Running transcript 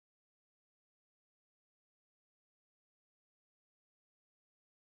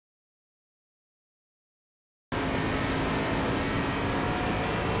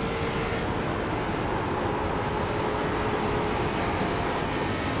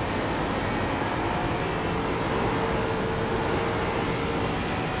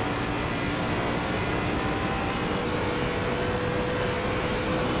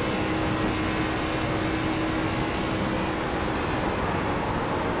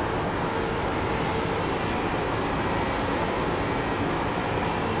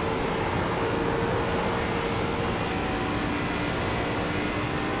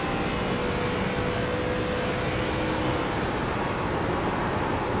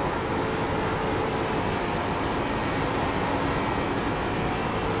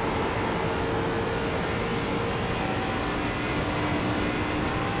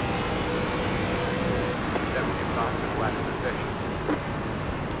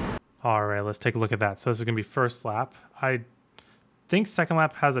All right, let's take a look at that. So this is going to be first lap. I think second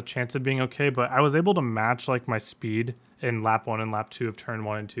lap has a chance of being okay, but I was able to match like my speed in lap 1 and lap 2 of turn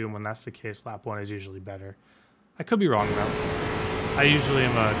 1 and 2, and when that's the case, lap 1 is usually better. I could be wrong though. I usually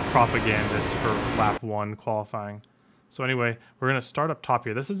am a propagandist for lap 1 qualifying. So anyway, we're going to start up top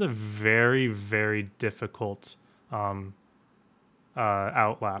here. This is a very, very difficult out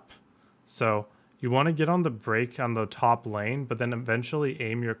lap. So you want to get on the brake on the top lane, but then eventually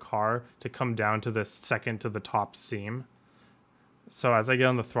aim your car to come down to the second to the top seam. So as I get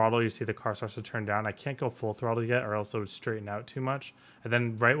on the throttle, you see the car starts to turn down. I can't go full throttle yet or else it would straighten out too much. And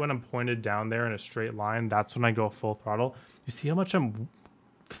then right when I'm pointed down there in a straight line, that's when I go full throttle. You see how much I'm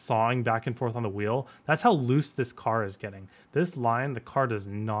sawing back and forth on the wheel? That's how loose this car is getting. This line, the car does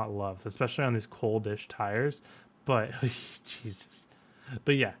not love, especially on these coldish tires. But, Jesus.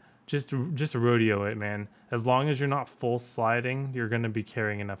 But yeah, just rodeo it, man. As long as you're not full sliding, you're going to be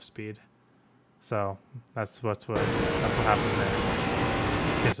carrying enough speed. So that's what happened there.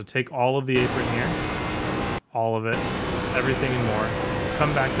 Okay, so take all of the apron here, all of it, everything and more.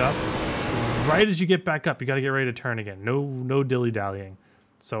 Come back up. Right as you get back up, you got to get ready to turn again. No dilly-dallying.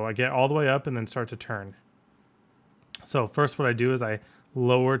 So I get all the way up and then start to turn. So first what I do is I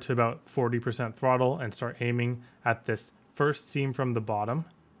lower to about 40% throttle and start aiming at this first seam from the bottom.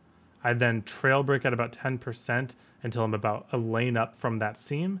 I then trail brake at about 10% until I'm about a lane up from that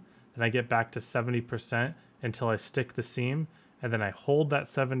seam. Then I get back to 70% until I stick the seam, and then I hold that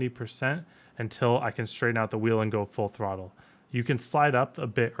 70% until I can straighten out the wheel and go full throttle. You can slide up a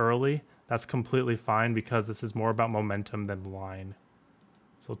bit early. That's completely fine because this is more about momentum than line.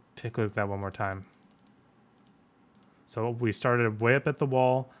 So take a look at that one more time. So we started way up at the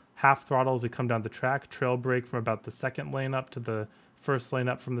wall, half throttle to come down the track, trail brake from about the second lane up to the first lane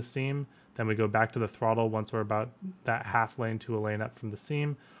up from the seam. Then we go back to the throttle once we're about that half lane to a lane up from the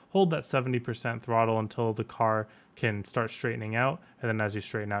seam. Hold that 70% throttle until the car can start straightening out. And then as you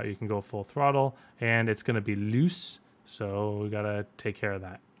straighten out, you can go full throttle and it's going to be loose. So we got to take care of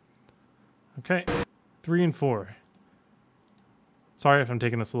that. Okay, 3 and 4. Sorry if I'm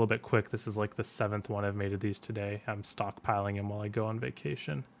taking this a little bit quick. This is like the 7th one I've made of these today. I'm stockpiling them while I go on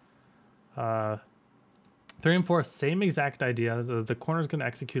vacation. 3 and 4, same exact idea. The corner is going to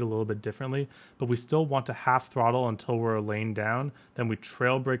execute a little bit differently, but we still want to half throttle until we're a lane down. Then we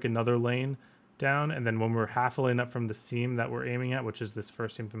trail brake another lane down, and then when we're half a lane up from the seam that we're aiming at, which is this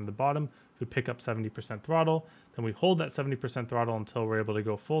first seam from the bottom, we pick up 70% throttle. Then we hold that 70% throttle until we're able to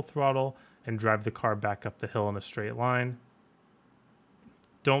go full throttle and drive the car back up the hill in a straight line.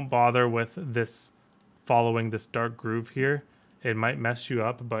 Don't bother with this following this dark groove here. It might mess you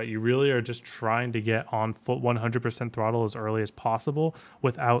up, but you really are just trying to get on full 100% throttle as early as possible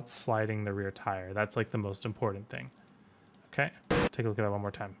without sliding the rear tire. That's like the most important thing. Okay, take a look at that one more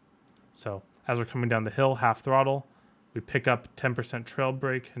time. So as we're coming down the hill, half throttle, we pick up 10% trail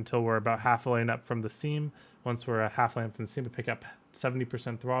brake until we're about half a lane up from the seam. Once we're at half lane from the seam, we pick up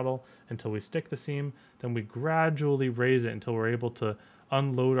 70% throttle until we stick the seam. Then we gradually raise it until we're able to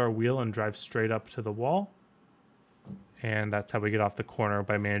unload our wheel and drive straight up to the wall. And that's how we get off the corner,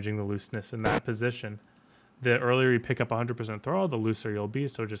 by managing the looseness in that position. The earlier you pick up 100% throttle, the looser you'll be,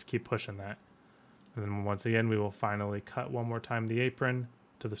 so just keep pushing that. And then once again, we will finally cut one more time the apron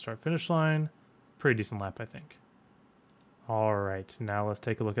to the start-finish line. Pretty decent lap, I think. All right, now let's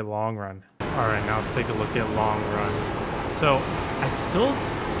take a look at long run. All right, now let's take a look at long run. So I still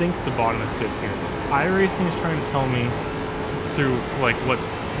think the bottom is good here. iRacing is trying to tell me through like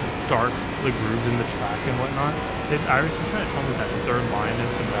what's dark, the grooves in the track and whatnot. iRacing is trying to tell me that third line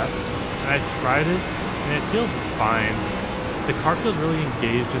is the best. And I tried it, and it feels fine. The car feels really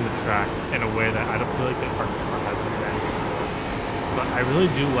engaged in the track in a way that I don't feel like the ARCA car hasn't been before. But I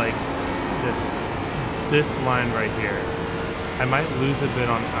really do like this line right here. I might lose a bit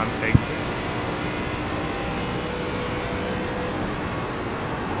on exit.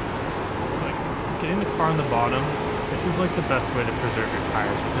 Like getting the car on the bottom, this is like the best way to preserve your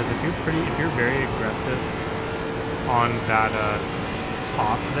tires, because if you're very aggressive on that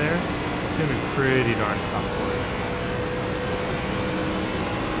top there, it's gonna be pretty darn tough for you.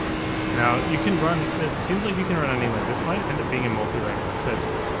 Now you can run, it seems like you can run any lane. This might end up being a multi-lanes because,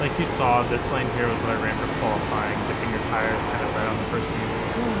 like you saw, this lane here was what I ran for qualifying, dipping your tires kind of right on the first seam.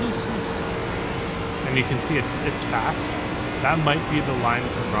 Oh, loose. And you can see it's fast. That might be the line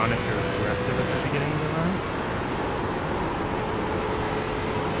to run if you're aggressive at the beginning of the run.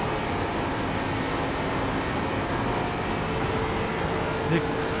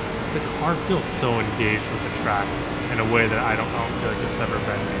 The car feels so engaged with the track in a way that I don't feel like it's ever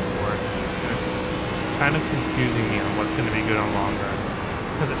been before. And it's kind of confusing me on what's going to be good on long run.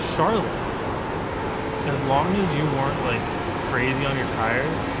 Because at Charlotte, as long as you weren't like crazy on your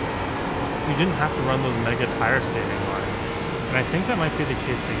tires, you didn't have to run those mega tire saving lines. And I think that might be the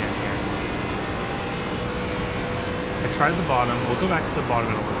case again here. I tried the bottom. We'll go back to the bottom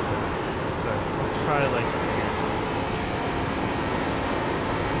in a little bit. But let's try like here.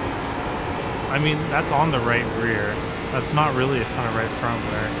 I mean, that's on the right rear. That's not really a ton of right front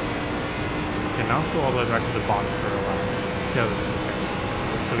wear. Okay, now let's go all the way back to the bottom for a while. See how this compares.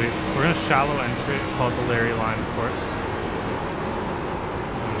 So we're going to shallow entry, call it the Larry line, of course.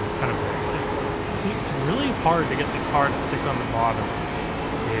 Kind of see, it's really hard to get the car to stick on the bottom.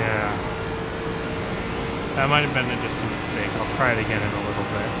 Yeah. That might have been just a mistake. I'll try it again in a little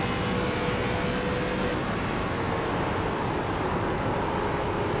bit.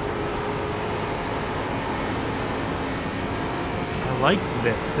 I like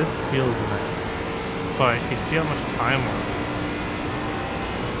this. This feels nice. But you see how much time we're losing.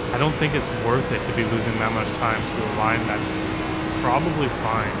 I don't think it's worth it to be losing that much time to a line that's probably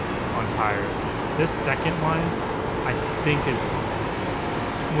fine on tires. This second line, I think is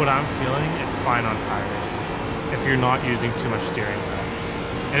what I'm feeling. It's fine on tires if you're not using too much steering wheel.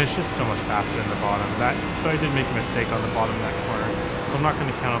 And it's just so much faster in the bottom. But I did make a mistake on the bottom of that corner, so I'm not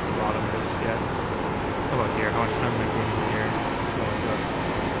going to count up the bottom just yet. How about here? How much time am I gaining here? Oh, like a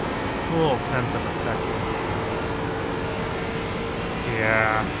full 1/10 of a second.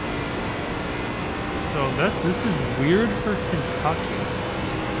 Yeah. So this is weird for Kentucky.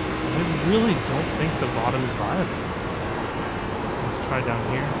 I really don't think the bottom is viable. Let's try down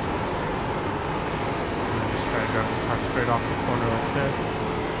here. Just try to drive the car straight off the corner like this.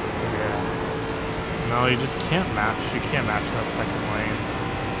 Yeah. No, you just can't match. You can't match that second lane.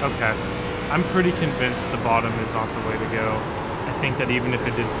 Okay. I'm pretty convinced the bottom is not the way to go. I think that even if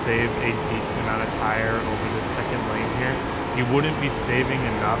it did save a decent amount of tire over this second lane here, you wouldn't be saving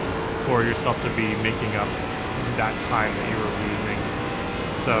enough for yourself to be making up that time that you were losing.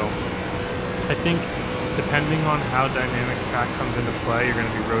 So I think depending on how dynamic track comes into play, you're going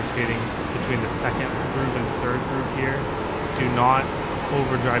to be rotating between the second groove and third groove here. Do not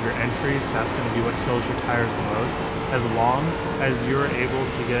overdrive your entries. That's going to be what kills your tires the most. As long as you're able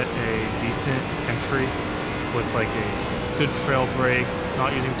to get a decent entry with like a good trail brake,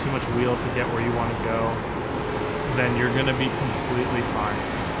 not using too much wheel to get where you want to go, then you're going to be completely fine.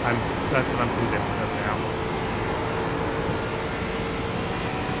 That's what I'm convinced of now.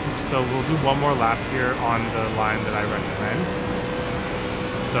 So we'll do one more lap here on the line that I recommend.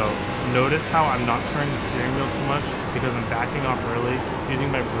 So notice how I'm not turning the steering wheel too much because I'm backing off early, using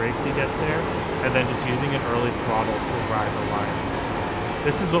my brake to get there, and then just using an early throttle to ride the line.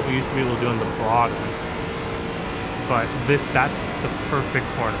 This is what we used to be able to do on the broad one. But that's the perfect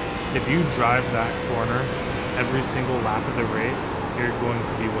corner. If you drive that corner every single lap of the race, you're going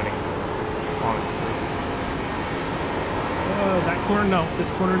to be winning this, honestly. That corner, no. This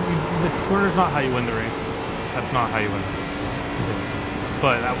corner is not how you win the race. That's not how you win the race.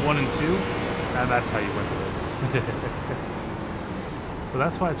 But at 1 and 2, that's how you win the race. But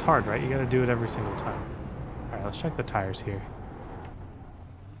that's why it's hard, right? You got to do it every single time. All right, let's check the tires here.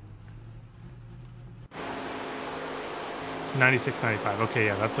 $96, $95. Okay,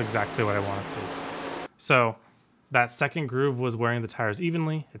 yeah, that's exactly what I want to see. So that second groove was wearing the tires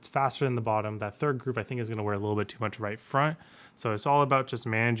evenly. It's faster than the bottom. That third groove, I think, is going to wear a little bit too much right front. So it's all about just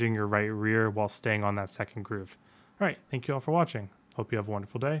managing your right rear while staying on that second groove. All right, thank you all for watching. Hope you have a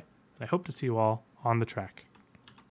wonderful day, and I hope to see you all on the track.